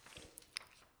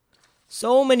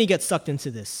 So many get sucked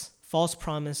into this false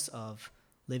promise of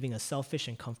living a selfish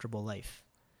and comfortable life.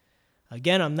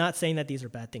 Again, I'm not saying that these are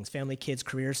bad things. Family, kids,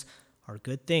 careers are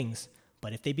good things,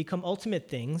 but if they become ultimate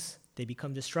things, they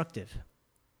become destructive.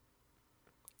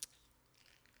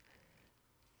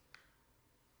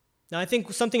 Now, I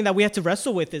think something that we have to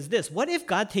wrestle with is this. What if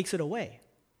God takes it away?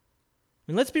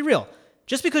 I mean, let's be real.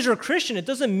 Just because you're a Christian, it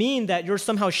doesn't mean that you're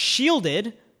somehow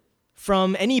shielded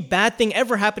from any bad thing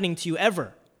ever happening to you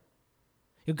ever.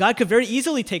 God could very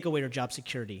easily take away your job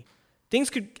security.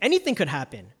 Anything could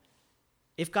happen.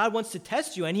 If God wants to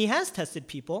test you, and he has tested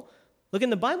people, look in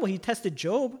the Bible, he tested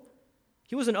Job.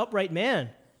 He was an upright man.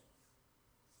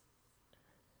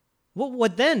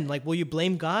 What then? Will you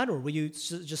blame God, or will you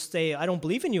just say, I don't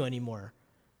believe in you anymore?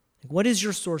 What is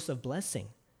your source of blessing?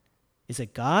 Is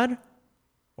it God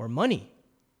or money?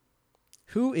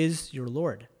 Who is your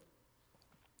Lord?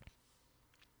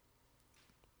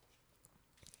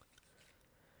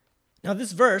 Now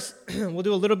this verse, we'll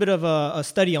do a little bit of a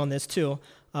study on this too,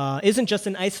 isn't just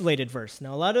an isolated verse.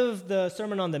 Now a lot of the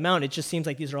Sermon on the Mount, it just seems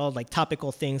like these are all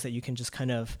topical things that you can just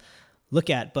kind of look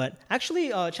at. But actually,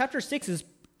 chapter 6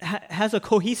 has a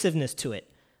cohesiveness to it.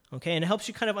 Okay, and it helps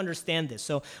you kind of understand this.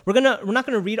 So we're not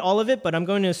going to read all of it, but I'm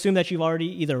going to assume that you've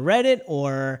already either read it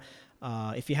or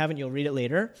if you haven't, you'll read it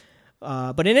later.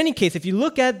 But in any case, if you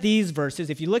look at these verses,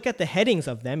 if you look at the headings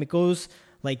of them, it goes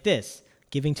like this: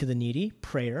 giving to the needy,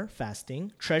 prayer,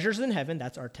 fasting, treasures in heaven,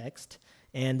 that's our text,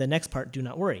 and the next part, do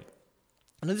not worry.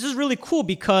 Now, this is really cool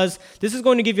because this is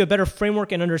going to give you a better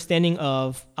framework and understanding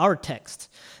of our text.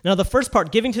 Now, the first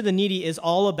part, giving to the needy, is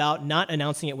all about not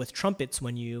announcing it with trumpets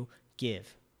when you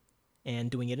give and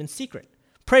doing it in secret.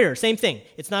 Prayer, same thing.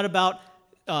 It's not about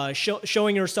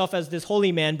showing yourself as this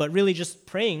holy man, but really just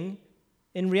praying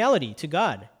in reality to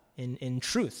God, in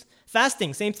truth.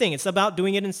 Fasting, same thing. It's about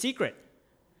doing it in secret.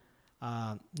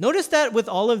 Notice that with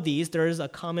all of these, there is a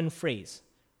common phrase.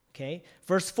 Okay?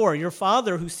 Verse 4, your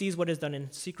Father who sees what is done in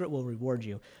secret will reward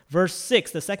you. Verse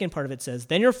 6, the second part of it says,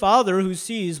 then your Father who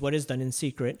sees what is done in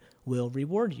secret will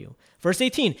reward you. Verse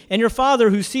 18, and your Father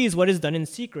who sees what is done in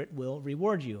secret will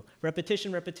reward you.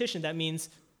 Repetition, that means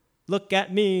look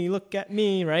at me,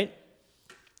 right?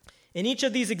 In each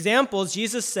of these examples,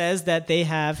 Jesus says that they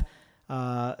have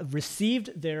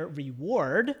received their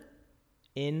reward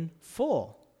in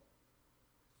full.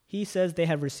 He says they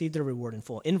have received their reward in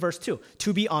full. In verse 2,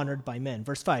 to be honored by men.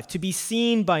 Verse 5, to be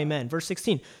seen by men. Verse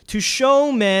 16, to show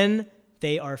men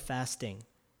they are fasting.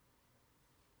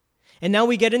 And now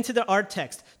we get into our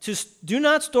text. Do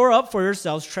not store up for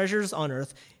yourselves treasures on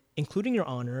earth, including your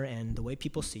honor and the way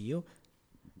people see you,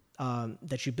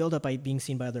 that you build up by being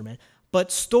seen by other men.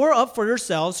 But store up for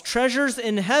yourselves treasures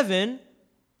in heaven,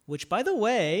 which, by the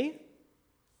way,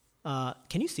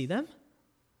 can you see them?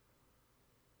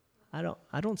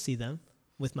 I don't see them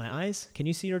with my eyes. Can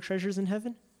you see your treasures in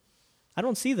heaven? I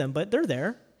don't see them, but they're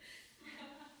there.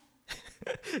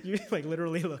 You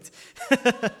literally looked.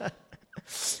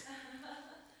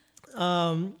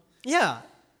 Yeah.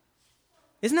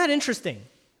 Isn't that interesting?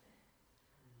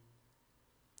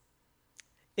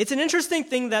 It's an interesting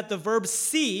thing that the verb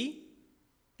see,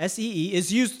 S-E-E,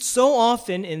 is used so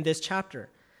often in this chapter.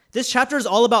 This chapter is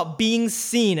all about being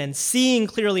seen and seeing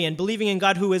clearly and believing in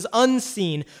God who is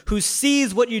unseen, who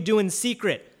sees what you do in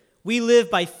secret. We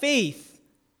live by faith,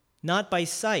 not by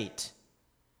sight.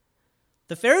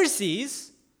 The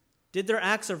Pharisees did their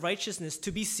acts of righteousness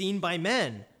to be seen by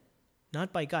men,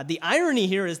 not by God. The irony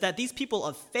here is that these people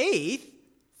of faith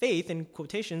in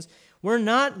quotations, were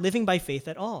not living by faith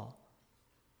at all.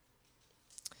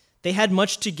 They had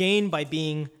much to gain by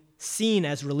being seen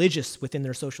as religious within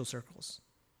their social circles.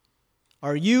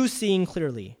 Are you seeing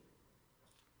clearly?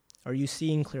 Are you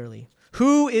seeing clearly?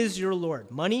 Who is your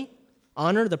Lord? Money?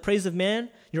 Honor? The praise of man?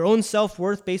 Your own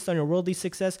self-worth based on your worldly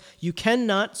success? You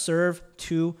cannot serve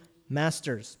two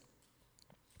masters.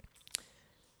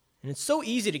 And it's so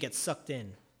easy to get sucked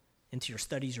into your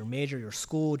studies, your major, your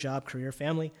school, job, career,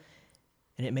 family.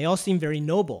 And it may all seem very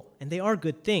noble. And they are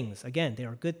good things. Again, they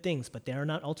are good things, but they are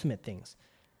not ultimate things.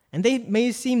 And they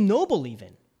may seem noble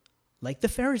even. Like the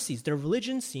Pharisees, their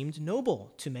religion seemed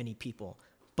noble to many people,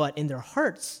 but in their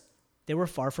hearts, they were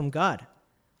far from God.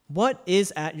 What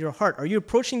is at your heart? Are you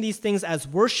approaching these things as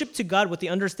worship to God with the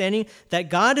understanding that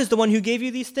God is the one who gave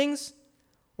you these things?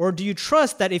 Or do you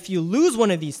trust that if you lose one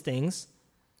of these things,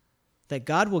 that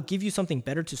God will give you something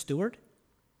better to steward?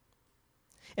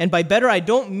 And by better, I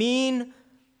don't mean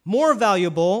more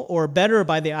valuable or better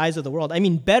by the eyes of the world. I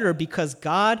mean better because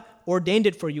God ordained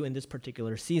it for you in this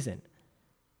particular season.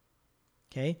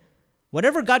 Okay?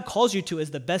 Whatever God calls you to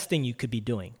is the best thing you could be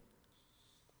doing.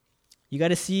 You got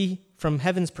to see from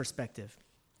heaven's perspective.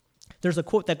 There's a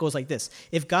quote that goes like this: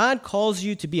 if God calls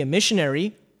you to be a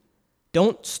missionary,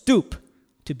 don't stoop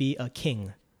to be a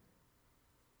king.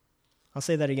 I'll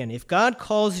say that again. If God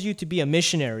calls you to be a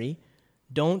missionary,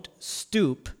 don't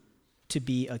stoop to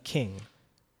be a king.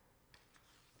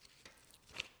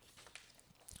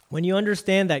 When you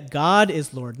understand that God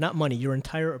is Lord, not money, your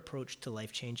entire approach to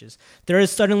life changes. There is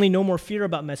suddenly no more fear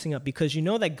about messing up because you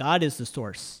know that God is the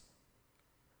source.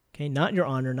 Okay, not your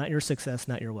honor, not your success,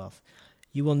 not your wealth.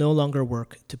 You will no longer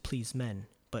work to please men,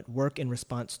 but work in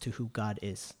response to who God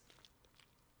is.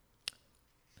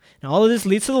 Now, all of this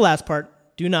leads to the last part,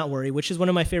 do not worry, which is one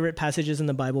of my favorite passages in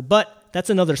the Bible, but that's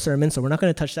another sermon, so we're not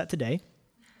going to touch that today.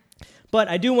 But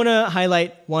I do want to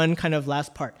highlight one kind of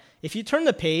last part. If you turn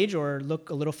the page or look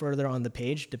a little further on the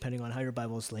page, depending on how your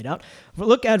Bible is laid out,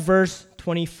 look at verse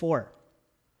 24.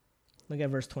 Look at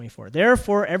verse 24.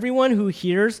 Therefore, everyone who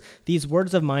hears these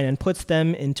words of mine and puts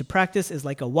them into practice is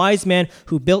like a wise man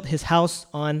who built his house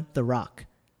on the rock.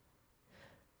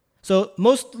 So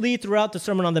mostly throughout the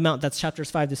Sermon on the Mount, that's chapters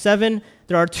 5 to 7,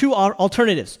 there are two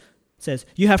alternatives. says,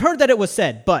 you have heard that it was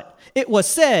said, but it was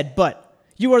said, but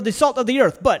you are the salt of the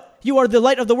earth, but you are the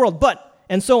light of the world, but,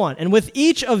 and so on. And with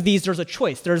each of these, there's a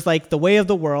choice. There's like the way of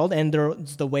the world, and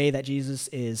there's the way that Jesus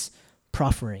is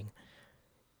proffering.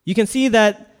 You can see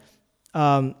that,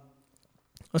 and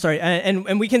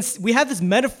we have this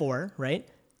metaphor, right,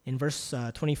 in verse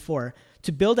 24,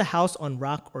 to build a house on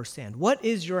rock or sand. What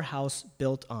is your house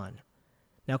built on?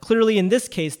 Now, clearly in this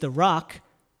case, the rock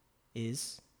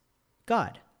is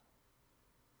God.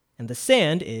 And the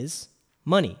sand is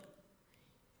money.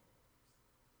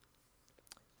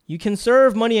 You can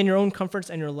serve money in your own comforts,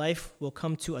 and your life will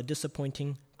come to a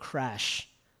disappointing crash,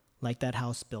 like that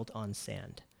house built on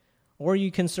sand. Or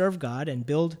you can serve God and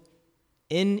build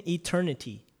in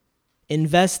eternity.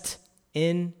 Invest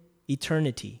in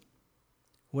eternity.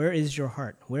 Where is your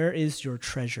heart? Where is your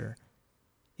treasure?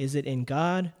 Is it in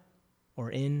God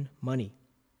or in money?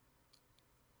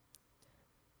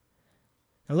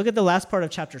 Now look at the last part of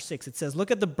chapter 6. It says,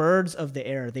 look at the birds of the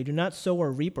air. They do not sow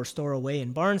or reap or store away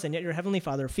in barns, and yet your heavenly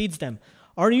Father feeds them.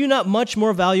 Are you not much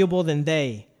more valuable than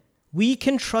they? We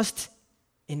can trust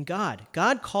in God.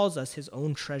 God calls us his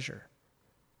own treasure.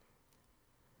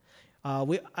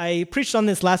 I preached on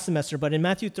this last semester, but in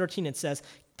Matthew 13 it says,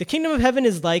 the kingdom of heaven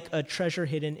is like a treasure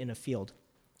hidden in a field.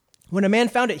 When a man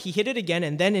found it, he hid it again,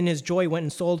 and then in his joy went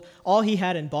and sold all he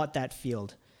had and bought that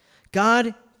field.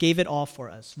 God gave it all for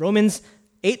us. Romans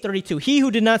 8:32, he who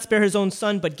did not spare his own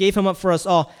son, but gave him up for us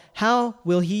all, how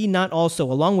will he not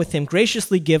also, along with him,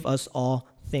 graciously give us all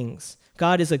things?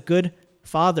 God is a good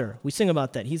father. We sing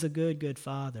about that. He's a good, good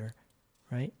father,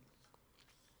 right?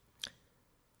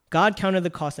 God counted the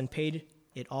cost and paid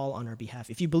it all on our behalf.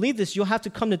 If you believe this, you'll have to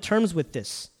come to terms with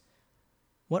this.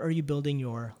 What are you building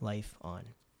your life on?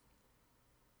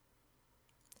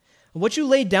 What you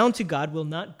lay down to God will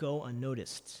not go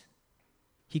unnoticed.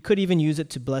 He could even use it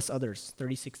to bless others,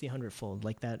 30, 60, 100-fold,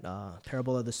 like that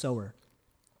parable of the sower.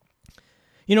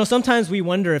 You know, sometimes we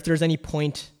wonder if there's any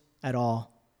point at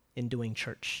all in doing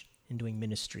church, in doing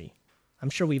ministry. I'm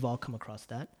sure we've all come across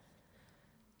that.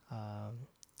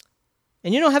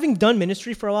 And you know, having done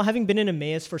ministry for a while, having been in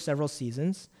Emmaus for several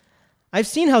seasons, I've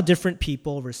seen how different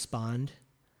people respond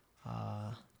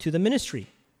to the ministry.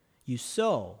 You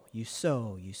sow, you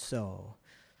sow, you sow.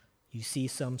 You see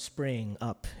some spring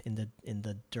up in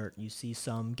the dirt. You see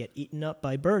some get eaten up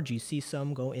by birds. You see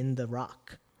some go in the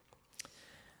rock.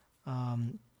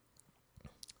 You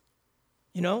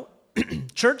know,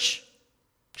 church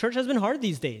has been hard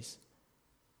these days.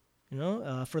 You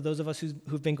know, for those of us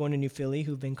who've been going to New Philly,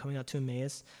 who've been coming out to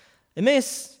Emmaus.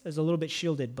 Emmaus is a little bit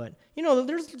shielded, but, you know,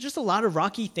 there's just a lot of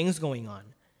rocky things going on.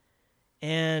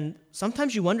 And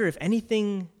sometimes you wonder if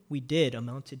anything we did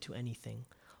amounted to anything.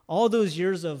 All those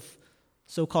years of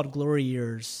so-called glory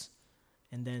years,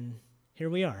 and then here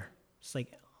we are. It's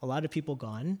like a lot of people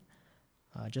gone,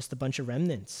 just a bunch of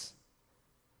remnants.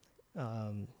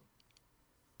 And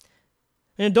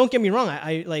don't get me wrong,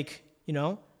 I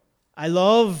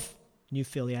love New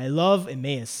Philly. I love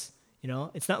Emmaus. You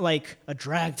know, it's not like a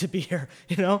drag to be here.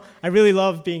 You know, I really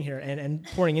love being here and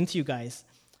pouring into you guys.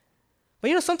 But,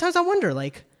 you know, sometimes I wonder,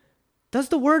 like, does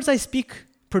the words I speak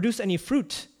produce any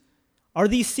fruit? Are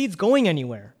these seeds going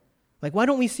anywhere? Like, why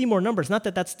don't we see more numbers? Not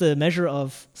that that's the measure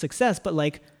of success, but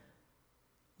like,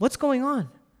 what's going on?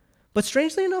 But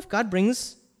strangely enough, God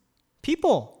brings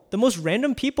people, the most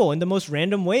random people in the most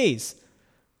random ways.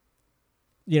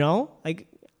 You know, like,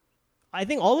 I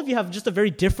think all of you have just a very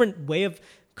different way of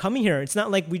coming here. It's not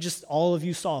like all of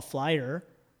you saw a flyer,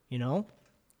 you know.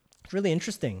 It's really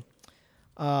interesting.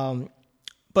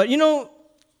 But, you know,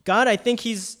 God, I think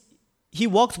He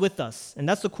walks with us. And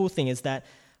that's the cool thing is that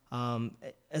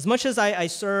as much as I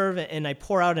serve and I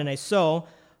pour out and I sow,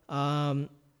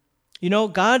 you know,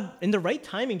 God, in the right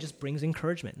timing, just brings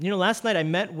encouragement. You know, last night I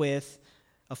met with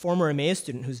a former Emmaus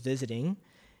student who's visiting,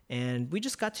 and we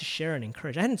just got to share and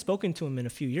encourage. I hadn't spoken to him in a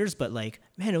few years, but, like,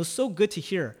 man, it was so good to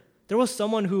hear. There was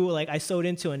someone who, like, I sowed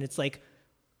into, and it's, like,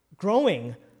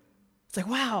 growing. It's like,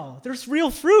 wow, there's real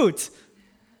fruit.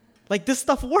 Like, this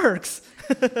stuff works.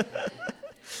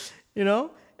 You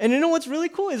know? And you know what's really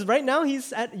cool is right now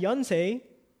he's at Yonsei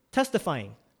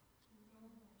testifying.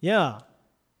 Yeah.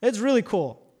 It's really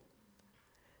cool.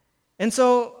 And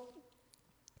so,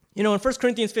 you know, in 1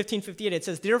 Corinthians 15:58, it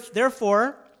says,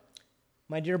 Therefore,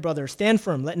 my dear brother, stand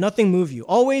firm. Let nothing move you.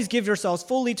 Always give yourselves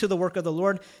fully to the work of the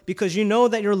Lord, because you know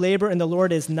that your labor in the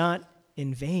Lord is not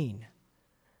in vain.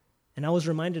 And I was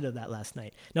reminded of that last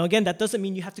night. Now, again, that doesn't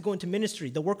mean you have to go into ministry.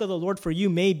 The work of the Lord for you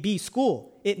may be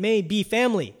school. It may be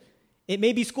family. It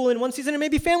may be school in one season. It may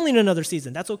be family in another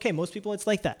season. That's okay. Most people, it's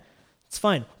like that. It's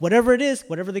fine. Whatever it is,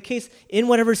 whatever the case, in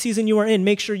whatever season you are in,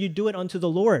 make sure you do it unto the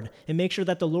Lord and make sure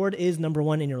that the Lord is number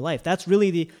one in your life. That's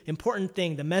really the important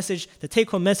thing, the message, the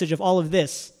take-home message of all of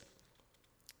this.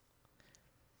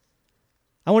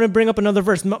 I want to bring up another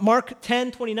verse. Mark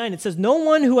 10:29, it says, "No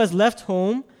one who has left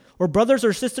home or brothers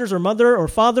or sisters or mother or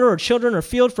father or children or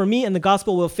field for me and the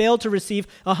gospel will fail to receive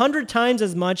 100 times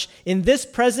as much in this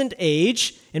present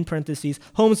age," in parentheses,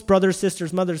 homes, brothers,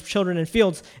 sisters, mothers, children, and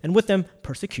fields, and with them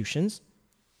persecutions,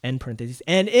 end parentheses,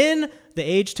 "and in the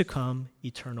age to come,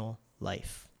 eternal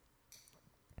life."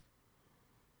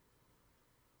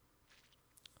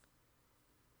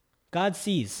 God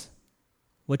sees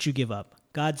what you give up.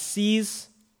 God sees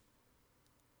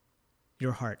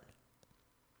your heart.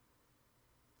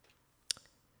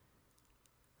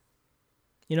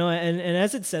 You know, and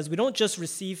as it says, we don't just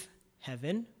receive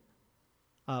heaven.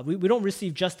 We don't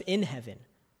receive just in heaven.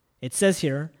 It says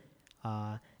here,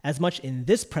 as much in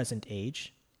this present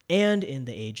age and in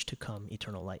the age to come,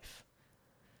 eternal life.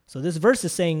 So this verse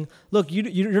is saying, look,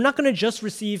 you're not going to just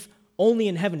receive only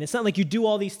in heaven. It's not like you do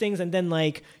all these things and then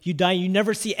like you die, you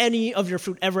never see any of your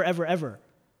fruit ever, ever, ever.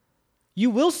 You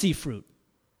will see fruit.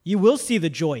 You will see the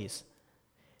joys.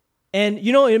 And,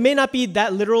 you know, it may not be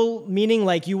that literal meaning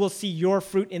like you will see your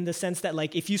fruit in the sense that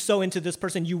like if you sow into this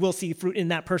person, you will see fruit in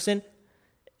that person.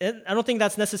 I don't think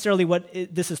that's necessarily what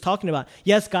this is talking about.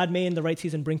 Yes, God may in the right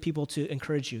season bring people to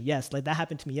encourage you. Yes, like that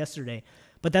happened to me yesterday.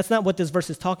 But that's not what this verse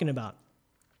is talking about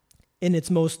in its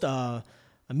most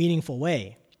meaningful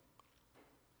way.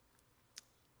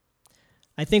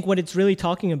 I think what it's really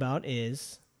talking about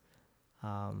is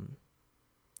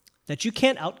that you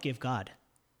can't outgive God.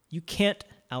 You can't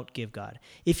outgive God.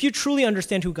 If you truly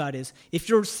understand who God is, if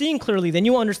you're seeing clearly, then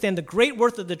you will understand the great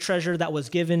worth of the treasure that was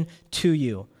given to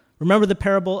you. Remember the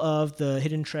parable of the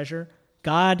hidden treasure?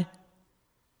 God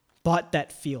bought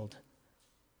that field.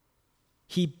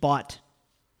 He bought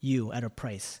you at a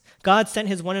price. God sent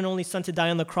his one and only Son to die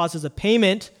on the cross as a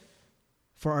payment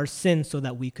for our sins so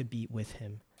that we could be with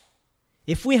him.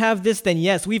 If we have this, then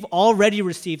yes, we've already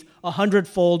received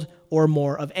 100-fold or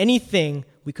more of anything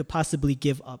we could possibly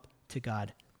give up to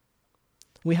God.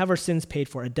 We have our sins paid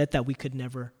for, a debt that we could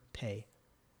never pay.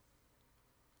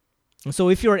 And so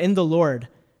if you're in the Lord,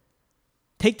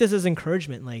 take this as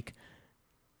encouragement. Like,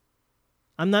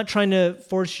 I'm not trying to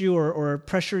force you or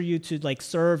pressure you to like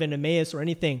serve in Emmaus or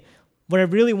anything. What I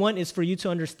really want is for you to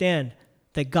understand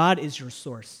that God is your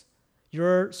source.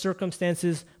 Your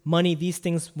circumstances, money, these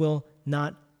things will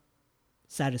not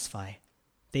satisfy.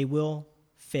 They will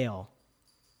fail.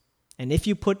 And if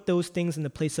you put those things in the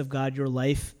place of God, your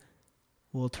life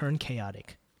will turn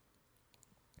chaotic.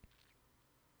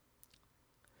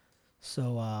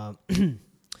 So,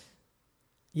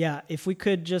 yeah, if we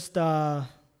could just bow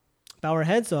our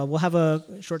heads, we'll have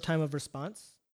a short time of response.